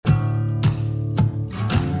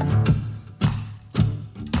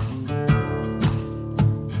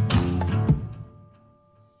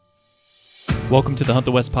Welcome to the Hunt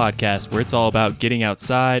the West podcast, where it's all about getting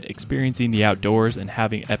outside, experiencing the outdoors, and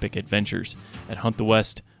having epic adventures. At Hunt the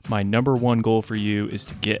West, my number one goal for you is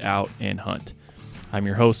to get out and hunt. I'm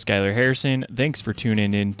your host, Skylar Harrison. Thanks for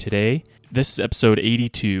tuning in today. This is episode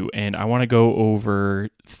 82, and I want to go over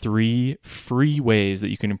 3 free ways that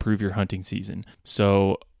you can improve your hunting season.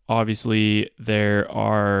 So obviously, there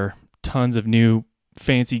are tons of new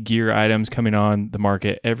fancy gear items coming on the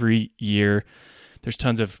market every year. There's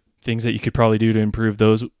tons of things that you could probably do to improve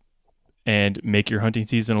those and make your hunting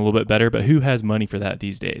season a little bit better, but who has money for that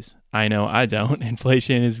these days? I know I don't.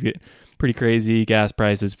 Inflation is pretty crazy. Gas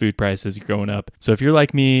prices, food prices are going up. So if you're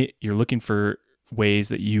like me, you're looking for ways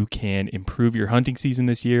that you can improve your hunting season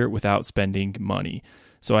this year without spending money.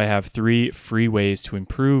 So I have 3 free ways to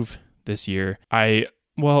improve this year.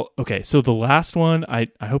 So the last one, I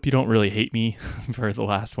hope you don't really hate me for the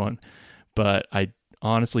last one, but I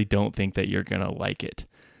honestly don't think that you're going to like it,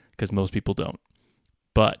 because most people don't.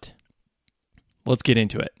 But let's get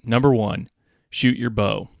into it. Number 1, shoot your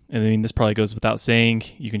bow. And I mean, this probably goes without saying.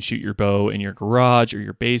 You can shoot your bow in your garage or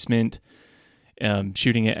your basement.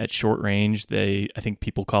 Shooting it at short range, I think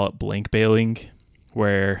people call it blank bailing,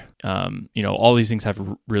 where, all these things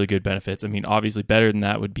have really good benefits. I mean, obviously better than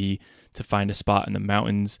that would be to find a spot in the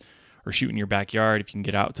mountains or shoot in your backyard if you can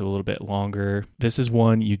get out to a little bit longer. This is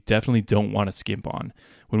one you definitely don't want to skimp on.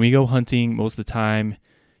 When we go hunting, most of the time,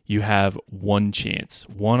 you have one chance,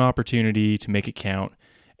 one opportunity to make it count,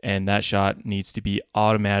 and that shot needs to be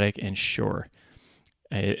automatic and sure.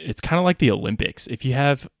 It's kind of like the Olympics. If you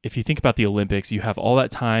think about the Olympics, you have all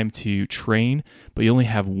that time to train, but you only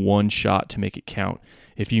have one shot to make it count.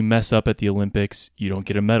 If you mess up at the Olympics, you don't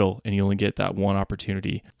get a medal, and you only get that one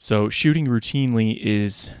opportunity. So shooting routinely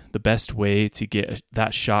is the best way to get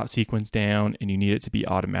that shot sequence down, and you need it to be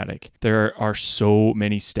automatic. There are so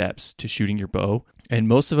many steps to shooting your bow, and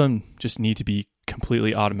most of them just need to be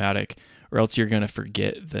completely automatic, or else you're going to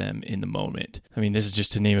forget them in the moment. I mean, this is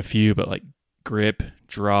just to name a few, but like grip,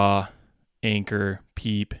 draw, anchor,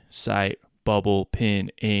 peep, sight, bubble, pin,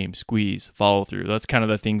 aim, squeeze, follow through. That's kind of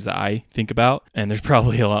the things that I think about. And there's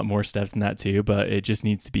probably a lot more steps than that too, but it just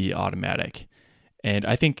needs to be automatic. And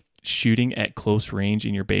I think shooting at close range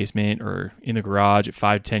in your basement or in the garage at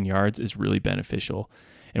 5-10 yards is really beneficial.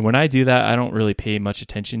 And when I do that, I don't really pay much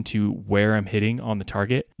attention to where I'm hitting on the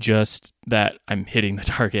target, just that I'm hitting the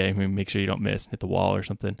target. I mean, make sure you don't miss, hit the wall or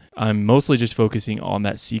something. I'm mostly just focusing on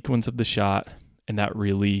that sequence of the shot and that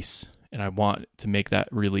release. And I want to make that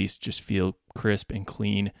release just feel crisp and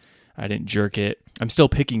clean. I didn't jerk it. I'm still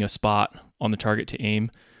picking a spot on the target to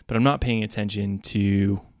aim, but I'm not paying attention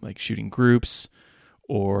to like shooting groups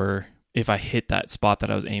or if I hit that spot that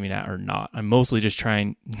I was aiming at or not. I'm mostly just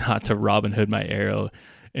trying not to Robin Hood my arrow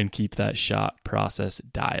and keep that shot process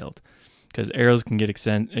dialed, because arrows can get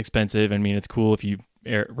expensive. I mean, it's cool if you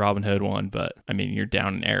Robin Hood one, but I mean, you're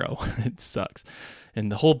down an arrow. It sucks. And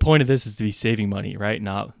the whole point of this is to be saving money, right?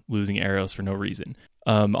 Not losing arrows for no reason.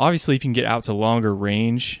 Obviously, if you can get out to longer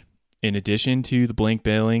range, in addition to the blank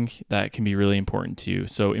bailing, that can be really important too.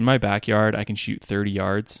 So in my backyard, I can shoot 30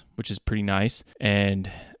 yards, which is pretty nice. And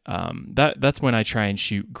that's when I try and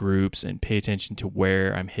shoot groups and pay attention to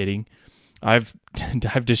where I'm hitting. I've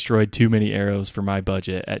destroyed too many arrows for my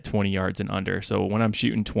budget at 20 yards and under. So when I'm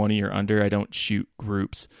shooting 20 or under, I don't shoot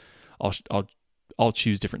groups. I'll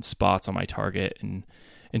choose different spots on my target and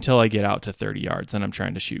until I get out to 30 yards, then I'm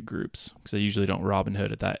trying to shoot groups, because I usually don't Robin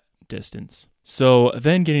Hood at that distance. So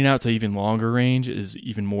then getting out to even longer range is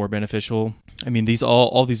even more beneficial. I mean,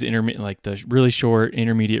 all these intermittent, like the really short,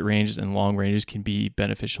 intermediate ranges and long ranges can be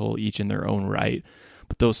beneficial each in their own right.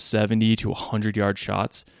 But those 70 to 100 yard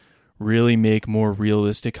shots really make more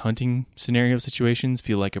realistic hunting scenario situations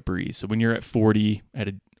feel like a breeze. So when you're at 40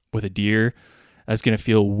 with a deer, that's going to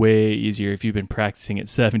feel way easier if you've been practicing at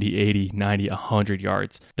 70, 80, 90, 100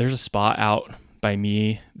 yards. There's a spot out by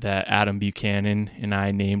me that Adam Buchanan and I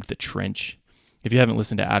named the Trench. If you haven't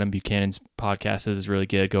listened to Adam Buchanan's podcast, this is really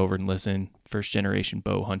good. Go over and listen. First generation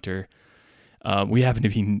bow hunter. We happen to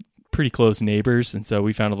be pretty close neighbors, and so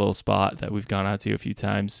we found a little spot that we've gone out to a few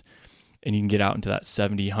times, and you can get out into that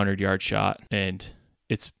 70, 100 yard shot. And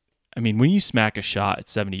when you smack a shot at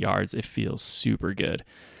 70 yards, it feels super good.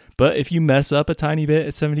 But if you mess up a tiny bit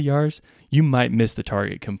at 70 yards, you might miss the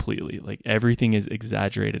target completely. Like, everything is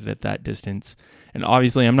exaggerated at that distance. And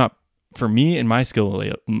obviously, for me and my skill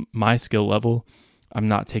level, I'm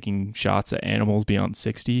not taking shots at animals beyond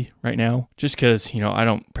 60 right now, just because, I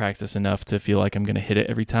don't practice enough to feel like I'm going to hit it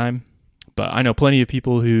every time. But I know plenty of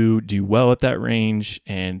people who do well at that range,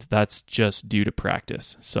 and that's just due to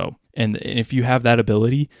practice. So, and if you have that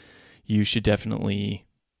ability, you should definitely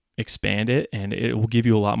expand it, and it will give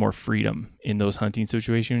you a lot more freedom in those hunting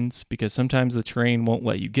situations, because sometimes the terrain won't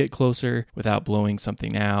let you get closer without blowing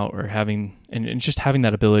something out, or having just having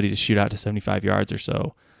that ability to shoot out to 75 yards or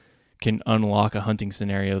so can unlock a hunting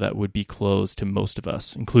scenario that would be closed to most of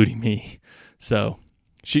us, including me. So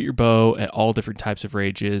shoot your bow at all different types of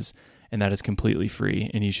ranges, and that is completely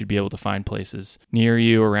free, and you should be able to find places near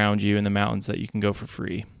you, around you in the mountains that you can go for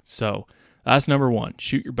free. So that's number 1,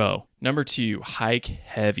 shoot your bow. Number 2, hike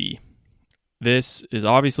heavy. This is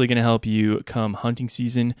obviously going to help you come hunting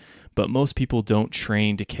season, but most people don't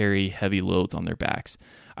train to carry heavy loads on their backs.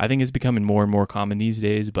 I think it's becoming more and more common these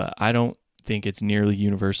days, but I don't think it's nearly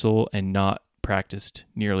universal and not practiced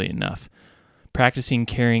nearly enough. Practicing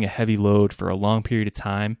carrying a heavy load for a long period of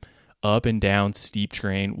time up and down steep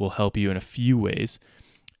terrain will help you in a few ways.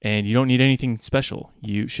 And you don't need anything special.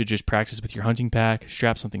 You should just practice with your hunting pack,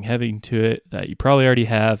 strap something heavy to it that you probably already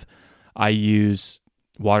have. I use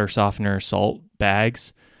water softener salt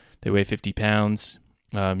bags. They weigh 50 pounds.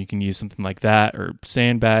 You can use something like that, or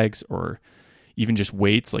sandbags, or even just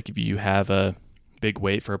weights. Like if you have a big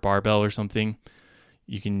weight for a barbell or something,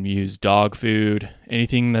 you can use dog food,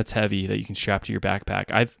 anything that's heavy that you can strap to your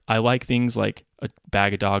backpack. I like things like a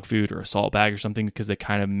bag of dog food or a salt bag or something, because they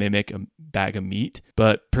kind of mimic a bag of meat,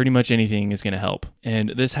 but pretty much anything is going to help. And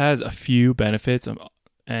this has a few benefits,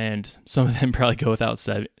 and some of them probably go without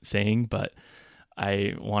saying, but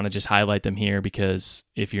I want to just highlight them here, because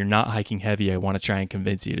if you're not hiking heavy, I want to try and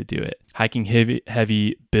convince you to do it. Hiking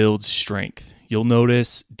heavy builds strength. You'll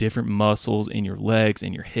notice different muscles in your legs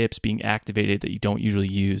and your hips being activated that you don't usually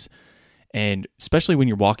use. And especially when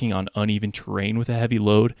you're walking on uneven terrain with a heavy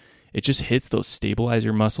load, it just hits those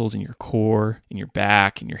stabilizer muscles in your core, in your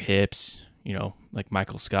back, in your hips, like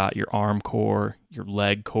Michael Scott, your arm core, your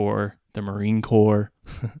leg core, the Marine Corps.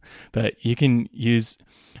 But you can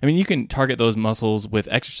target those muscles with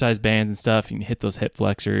exercise bands and stuff. You can hit those hip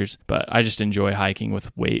flexors, but I just enjoy hiking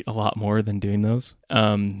with weight a lot more than doing those.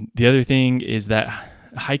 The other thing is that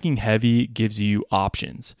hiking heavy gives you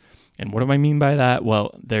options. And what do I mean by that?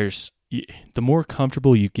 Well, the more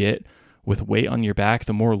comfortable you get with weight on your back,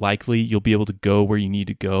 the more likely you'll be able to go where you need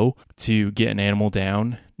to go to get an animal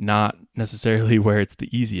down, not necessarily where it's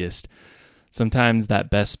the easiest. Sometimes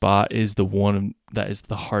that best spot is the one that is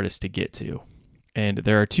the hardest to get to. And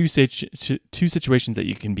there are two situations that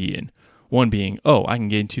you can be in. One being, I can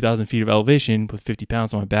gain 2,000 feet of elevation with 50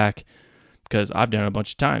 pounds on my back because I've done it a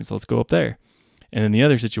bunch of times, so let's go up there. And then the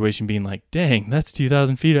other situation being like, dang, that's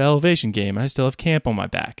 2,000 feet of elevation game. I still have camp on my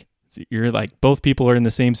back. So you're like, both people are in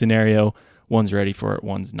the same scenario. One's ready for it,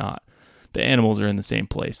 one's not. The animals are in the same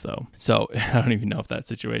place, though. So I don't even know if that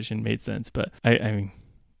situation made sense, but I mean,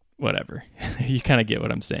 whatever. You kind of get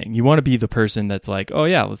what I'm saying. You want to be the person that's like, oh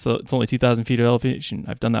yeah, it's only 2,000 feet of elevation.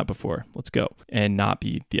 I've done that before. Let's go. And not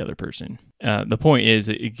be the other person. The point is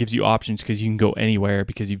it gives you options because you can go anywhere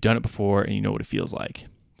because you've done it before and you know what it feels like.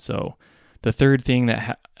 So the third thing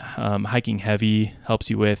that hiking heavy helps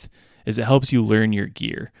you with is it helps you learn your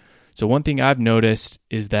gear. So one thing I've noticed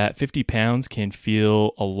is that 50 pounds can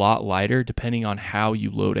feel a lot lighter depending on how you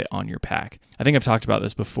load it on your pack. I think I've talked about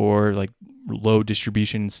this before, like load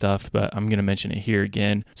distribution and stuff, but I'm going to mention it here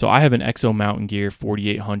again. So I have an Exo Mountain Gear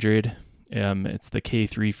 4800. It's the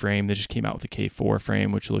K3 frame. They just came out with the K4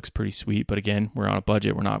 frame, which looks pretty sweet. But again, we're on a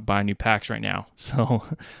budget. We're not buying new packs right now. So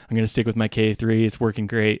I'm going to stick with my K3. It's working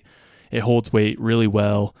great. It holds weight really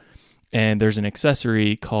well. And there's an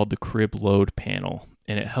accessory called the Crib Load Panel.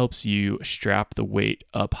 And it helps you strap the weight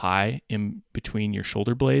up high in between your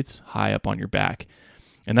shoulder blades, high up on your back.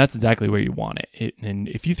 And that's exactly where you want it. And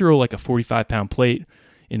if you throw like a 45-pound plate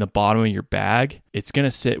in the bottom of your bag, it's going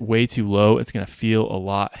to sit way too low. It's going to feel a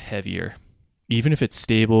lot heavier, even if it's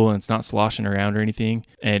stable and it's not sloshing around or anything.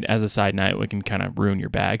 And as a side note, it can kind of ruin your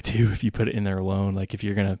bag too if you put it in there alone. Like if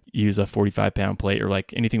you're going to use a 45-pound plate or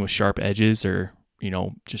like anything with sharp edges or,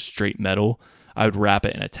 just straight metal, I would wrap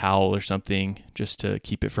it in a towel or something just to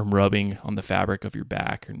keep it from rubbing on the fabric of your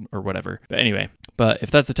back or whatever. But anyway,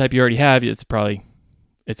 if that's the type you already have, it's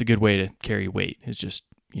a good way to carry weight. It's just,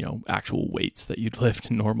 actual weights that you'd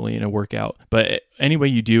lift normally in a workout. But any way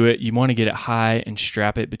you do it, you want to get it high and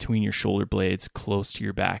strap it between your shoulder blades close to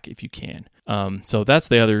your back if you can. So that's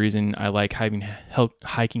the other reason I like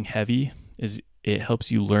hiking heavy is it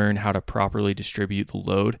helps you learn how to properly distribute the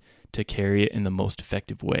load to carry it in the most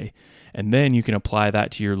effective way. And then you can apply that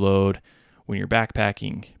to your load when you're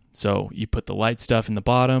backpacking. So you put the light stuff in the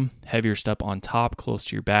bottom, heavier stuff on top, close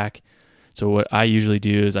to your back. So what I usually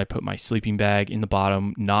do is I put my sleeping bag in the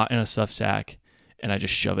bottom, not in a stuff sack, and I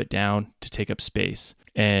just shove it down to take up space.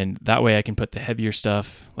 And that way I can put the heavier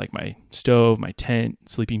stuff like my stove, my tent,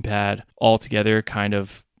 sleeping pad all together kind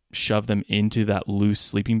of shove them into that loose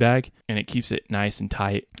sleeping bag, and it keeps it nice and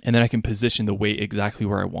tight. And then I can position the weight exactly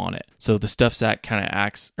where I want it. So the stuff sack kind of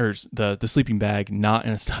acts, or the sleeping bag, not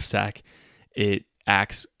in a stuff sack, it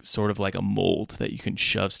acts sort of like a mold that you can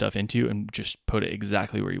shove stuff into and just put it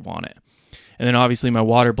exactly where you want it. And then obviously my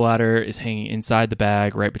water bladder is hanging inside the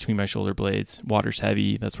bag right between my shoulder blades. Water's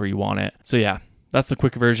heavy, that's where you want it. So yeah, that's the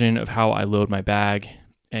quick version of how I load my bag.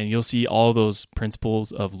 And you'll see all those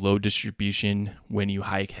principles of load distribution when you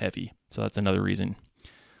hike heavy. So that's another reason.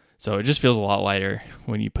 So it just feels a lot lighter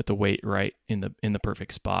when you put the weight right in the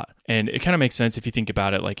perfect spot. And it kind of makes sense if you think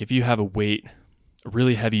about it. Like if you have a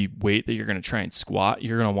really heavy weight that you're going to try and squat,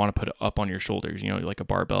 you're going to want to put it up on your shoulders, like a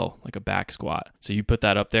barbell, like a back squat. So you put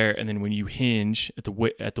that up there, and then when you hinge at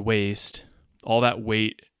the waist, all that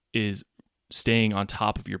weight is staying on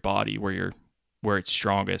top of your body where it's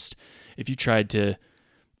strongest. If you tried to,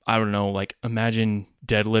 I don't know, like imagine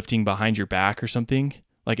deadlifting behind your back or something,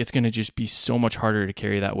 like it's going to just be so much harder to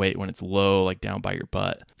carry that weight when it's low, like down by your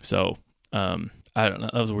butt. So, I don't know.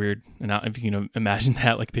 That was weird. And now if you can imagine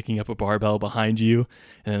that, like picking up a barbell behind you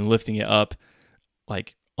and then lifting it up,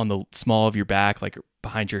 like on the small of your back, like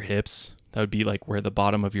behind your hips, that would be like where the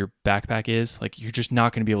bottom of your backpack is. Like you're just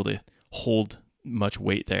not going to be able to hold much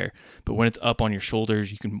weight there. But when it's up on your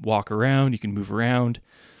shoulders, you can walk around, you can move around.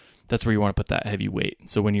 That's where you want to put that heavy weight.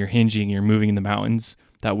 So when you're hinging, you're moving in the mountains,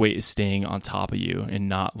 that weight is staying on top of you and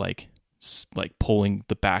not like pulling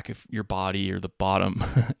the back of your body or the bottom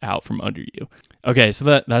out from under you. Okay,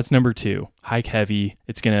 so that's number 2. Hike heavy.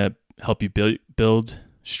 It's going to help you build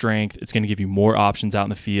strength. It's going to give you more options out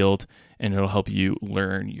in the field, and it'll help you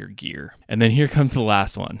learn your gear. And then here comes the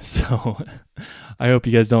last one. So I hope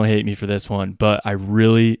you guys don't hate me for this one, but I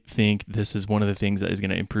really think this is one of the things that is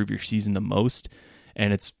going to improve your season the most,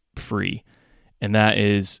 and it's free, and that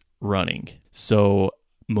is running. So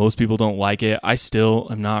most people don't like it. I still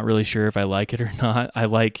am not really sure if I like it or not. I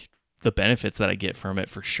like the benefits that I get from it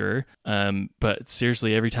for sure. But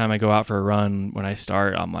seriously, every time I go out for a run, when I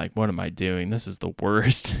start, I'm like, what am I doing? This is the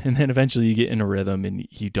worst. And then eventually you get in a rhythm and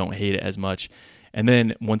you don't hate it as much. And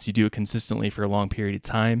then once you do it consistently for a long period of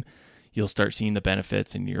time, you'll start seeing the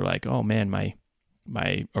benefits and you're like, oh man, my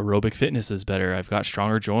aerobic fitness is better. I've got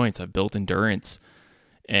stronger joints. I've built endurance.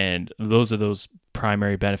 And those are those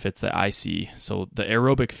primary benefits that I see. So the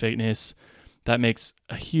aerobic fitness, that makes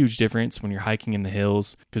a huge difference when you're hiking in the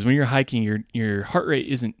hills. Because when you're hiking, your heart rate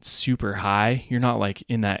isn't super high. You're not like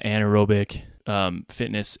in that anaerobic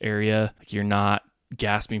fitness area. Like you're not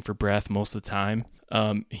gasping for breath most of the time.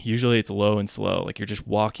 Usually it's low and slow. Like you're just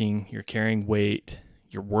walking, you're carrying weight,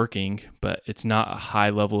 you're working, but it's not a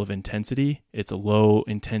high level of intensity. It's a low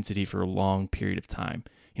intensity for a long period of time.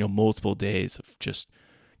 Multiple days of just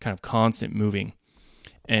kind of constant moving.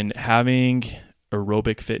 And having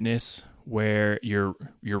aerobic fitness where you're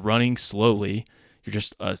running slowly, you're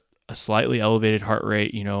just a slightly elevated heart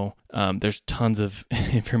rate, there's tons of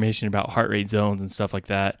information about heart rate zones and stuff like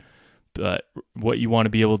that. But what you want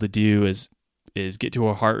to be able to do is get to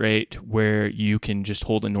a heart rate where you can just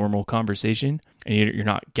hold a normal conversation and you're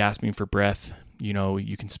not gasping for breath.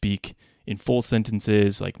 You can speak in full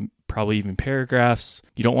sentences, like probably even paragraphs.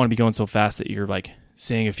 You don't want to be going so fast that you're like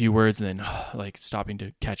saying a few words and then like stopping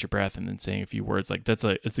to catch your breath and then saying a few words. Like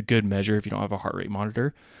it's a good measure if you don't have a heart rate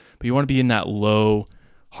monitor, but you want to be in that low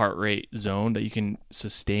heart rate zone that you can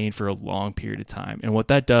sustain for a long period of time. And what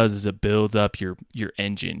that does is it builds up your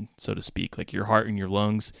engine, so to speak. Like your heart and your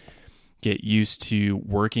lungs get used to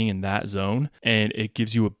working in that zone, and it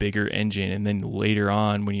gives you a bigger engine. And then later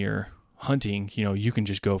on when you're hunting, you can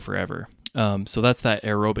just go forever. So that's that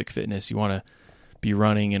aerobic fitness. You want to be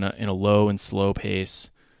running in a low and slow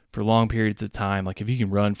pace for long periods of time. Like if you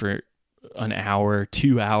can run for an hour,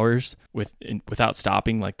 2 hours without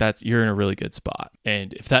stopping, like you're in a really good spot.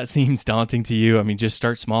 And if that seems daunting to you, just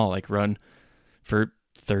start small, like run for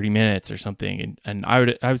 30 minutes or something. And I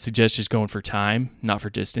would suggest just going for time, not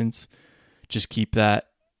for distance. Just keep that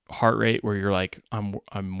heart rate where you're like,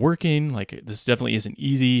 I'm working, like this definitely isn't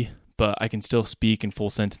easy, but I can still speak in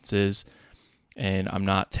full sentences and I'm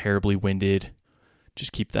not terribly winded.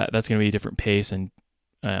 Just keep that. That's going to be a different pace and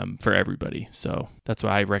for everybody. So that's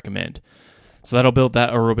what I recommend. So that'll build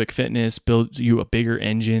that aerobic fitness, build you a bigger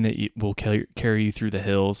engine that will carry you through the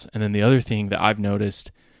hills. And then the other thing that I've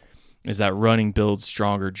noticed is that running builds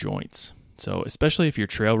stronger joints. So especially if you're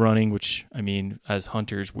trail running, which as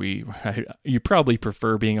hunters, you probably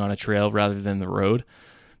prefer being on a trail rather than the road.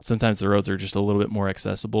 Sometimes the roads are just a little bit more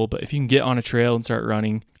accessible, but if you can get on a trail and start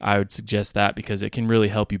running, I would suggest that because it can really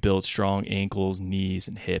help you build strong ankles, knees,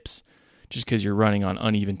 and hips. Just because you're running on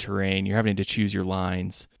uneven terrain, you're having to choose your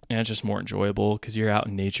lines, and it's just more enjoyable because you're out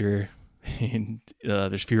in nature. and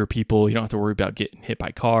there's fewer people. You don't have to worry about getting hit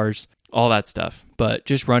by cars, all that stuff. But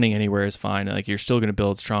just running anywhere is fine. Like, you're still going to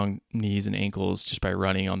build strong knees and ankles just by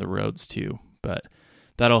running on the roads too. But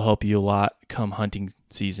that'll help you a lot come hunting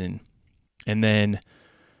season. And then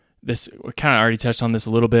this, we kind of already touched on this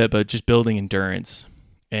a little bit, but just building endurance.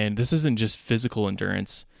 And this isn't just physical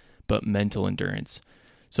endurance, but mental endurance.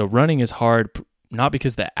 So running is hard, not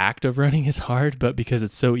because the act of running is hard, but because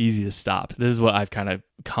it's so easy to stop. This is what I've kind of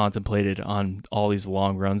contemplated on all these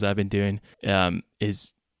long runs I've been doing,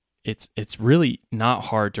 is it's really not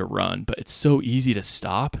hard to run, but it's so easy to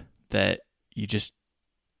stop that you just,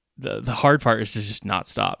 the hard part is to just not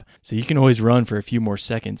stop. So you can always run for a few more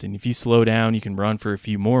seconds, and if you slow down, you can run for a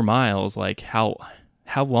few more miles. Like, how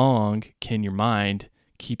long can your mind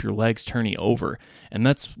keep your legs turning over? And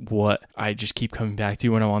that's what I just keep coming back to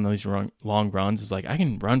when I'm on these long runs, is like, I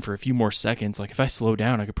can run for a few more seconds. Like, if I slow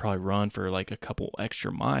down, I could probably run for like a couple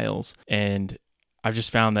extra miles. And I've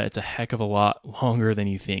just found that it's a heck of a lot longer than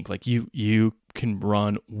you think. Like, you can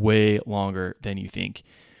run way longer than you think.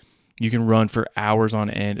 You can run for hours on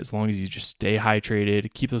end as long as you just stay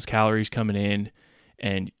hydrated, keep those calories coming in,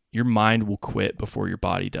 and your mind will quit before your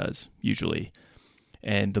body does, usually.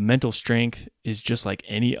 And the mental strength is just like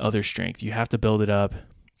any other strength. You have to build it up.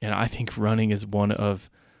 And I think running is one of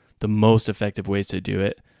the most effective ways to do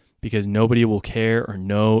it, because nobody will care or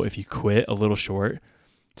know if you quit a little short.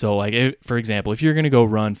 So like, for example, if you're going to go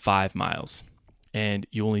run 5 miles and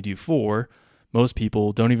you only do 4, most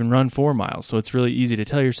people don't even run 4 miles. So it's really easy to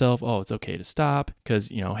tell yourself, oh, it's okay to stop because,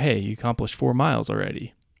 hey, you accomplished 4 miles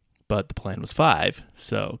already. But the plan was 5.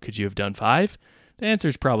 So could you have done 5? The answer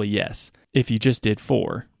is probably yes. If you just did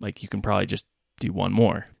 4, like, you can probably just do 1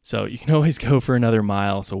 more. So you can always go for another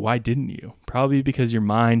mile. So why didn't you? Probably because your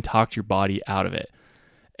mind talked your body out of it.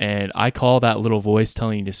 And I call that little voice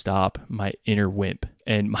telling you to stop my inner wimp.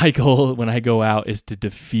 And my goal when I go out is to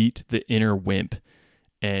defeat the inner wimp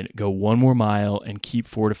and go 1 more mile and keep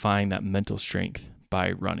fortifying that mental strength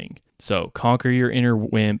by running. So conquer your inner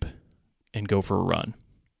wimp and go for a run.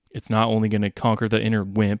 It's not only going to conquer the inner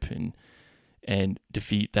wimp and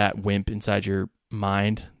defeat that wimp inside your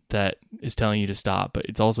mind that is telling you to stop, but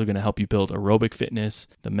it's also going to help you build aerobic fitness,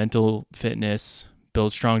 the mental fitness,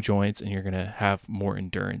 build strong joints, and you're going to have more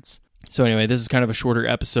endurance. So anyway, this is kind of a shorter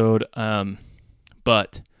episode,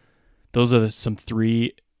 but those are some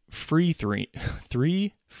three free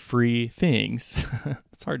things.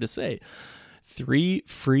 It's hard to say. 3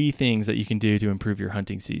 free things that you can do to improve your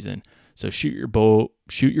hunting season. So shoot your bow,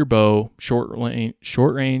 short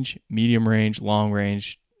range, medium range, long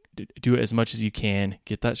range. Do it as much as you can.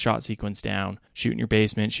 Get that shot sequence down. Shoot in your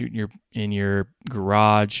basement, shoot in your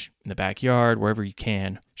garage, in the backyard, wherever you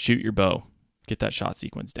can. Shoot your bow. Get that shot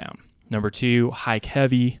sequence down. Number 2, hike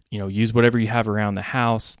heavy. Use whatever you have around the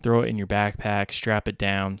house. Throw it in your backpack, strap it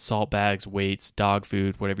down, salt bags, weights, dog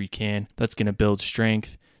food, whatever you can. That's going to build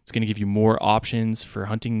strength. It's going to give you more options for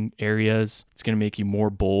hunting areas. It's going to make you more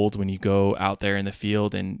bold when you go out there in the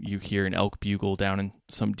field and you hear an elk bugle down in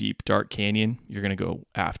some deep, dark canyon. You're going to go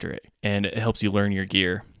after it. And it helps you learn your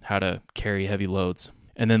gear, how to carry heavy loads.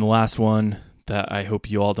 And then the last one that I hope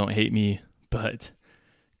you all don't hate me, but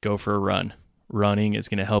go for a run. Running is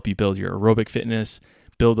going to help you build your aerobic fitness,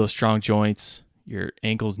 build those strong joints, your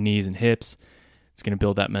ankles, knees, and hips. It's going to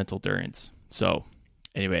build that mental endurance. So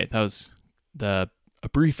anyway, that was a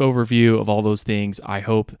brief overview of all those things. I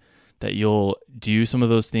hope that you'll do some of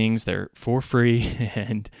those things. They're for free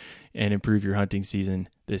and improve your hunting season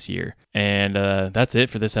this year. And that's it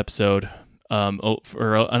for this episode.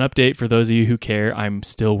 For an update for those of you who care, I'm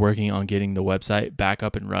still working on getting the website back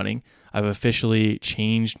up and running. I've officially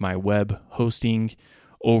changed my web hosting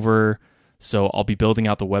over, so I'll be building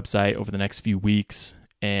out the website over the next few weeks,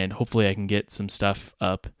 and hopefully I can get some stuff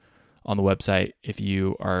up on the website. If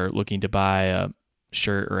you are looking to buy a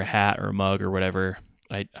shirt or a hat or a mug or whatever,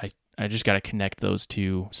 I just got to connect those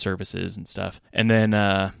 2 services and stuff. And then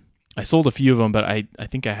I sold a few of them, but I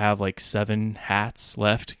think I have like 7 hats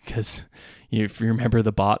left, because if you remember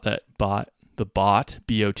the bot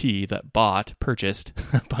purchased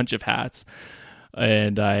a bunch of hats,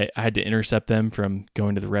 and I had to intercept them from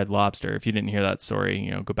going to the Red Lobster. If you didn't hear that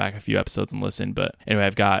story, go back a few episodes and listen. But anyway,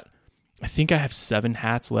 I think I have 7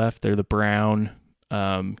 hats left. They're the brown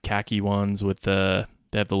khaki ones they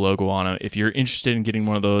have the logo on them. If you're interested in getting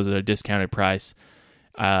one of those at a discounted price,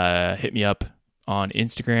 hit me up on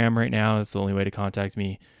Instagram right now. That's the only way to contact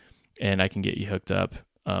me, and I can get you hooked up.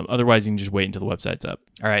 Otherwise, you can just wait until the website's up.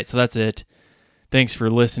 All right, so that's it. Thanks for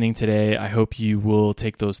listening today. I hope you will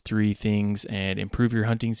take those 3 things and improve your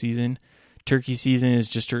hunting season. Turkey season is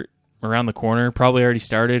just around the corner, probably already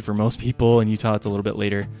started for most people. In Utah, it's a little bit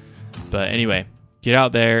later. But anyway, get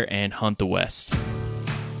out there and hunt the West.